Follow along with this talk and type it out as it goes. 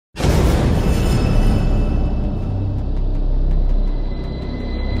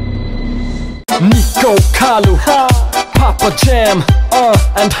Nico Collu, PapaJam,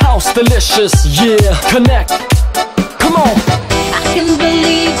 and HouseDeliciouS, yeah, connect, come on. I can't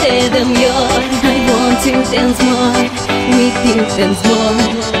believe that I'm yours. I want to dance more with you, dance more.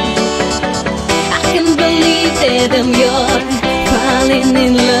 I can't believe that I'm yours. Falling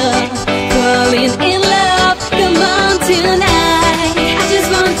in love, falling in love. Come on tonight. I just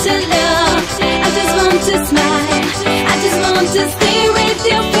want to love, I just want to smile, I just want to stay with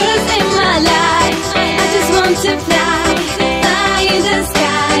you first in my life. I just want to fly, fly in the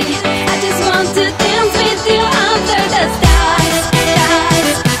sky. I just want to dance with you under the stars.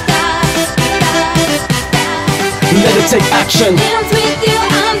 Let it take action. Dance with you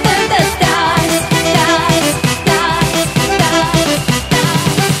under the stars.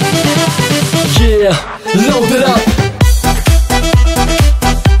 Yeah, load it up.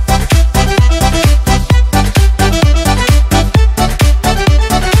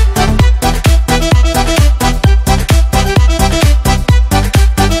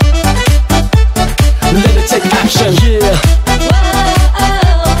 Let it take action. Yeah.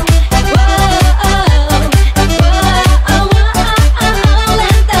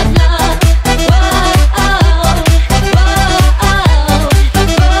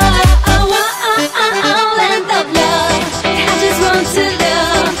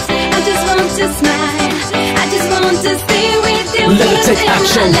 Let it take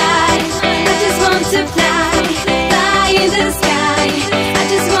action. I just want to fly, fly in the sky. I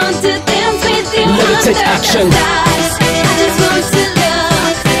just want to dance with you. Let it take action. I just want to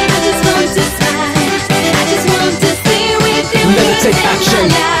love, I just want to smile, I just want to stay with you. Let it take action.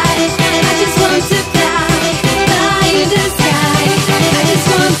 I just want to fly, fly in the sky. I just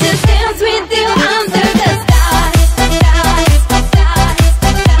want to dance with you under the stars.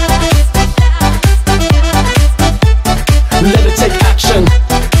 Let it take action.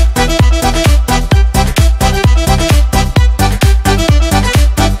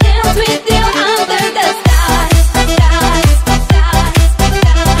 Dance with you under the stars.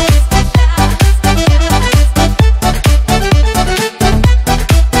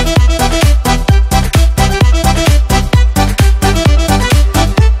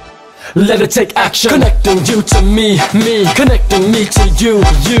 Let it take action. Connecting you to me, connecting me to you.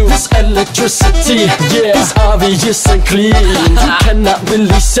 This electricity, yeah, is obvious and clean. You cannot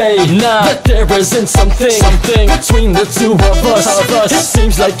really say that there isn't something between the two of us. It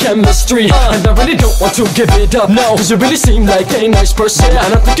seems like chemistry, and I really don't want to give it up. No, cause you really seem like a nice person,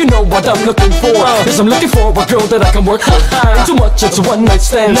 and I think you know what I'm looking for. Cause I'm looking for a girl that I can work with. Ain't too much into one night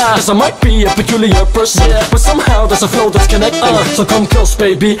stands, cause I might be a peculiar person, but somehow there's a flow that's connecting. So come close,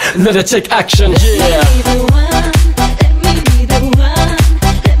 baby, let it take action. Yeah. Let me be the one, let me be the one,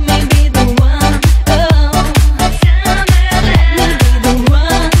 let me be the one, oh. Let me be the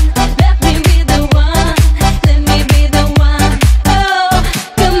one, let me be the one, let me be the one, oh.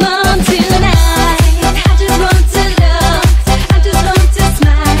 Come on tonight. I just want to love, I just want to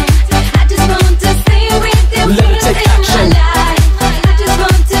smile, I just want to stay with you Let it take action. in my life. I just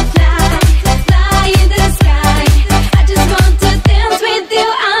want to fly, fly in the sky. I just want to dance with you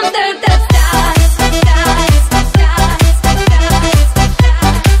under the stars.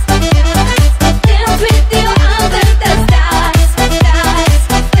 Dance with you under the stars.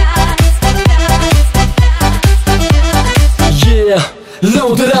 Yeah,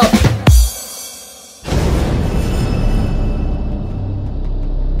 load it up.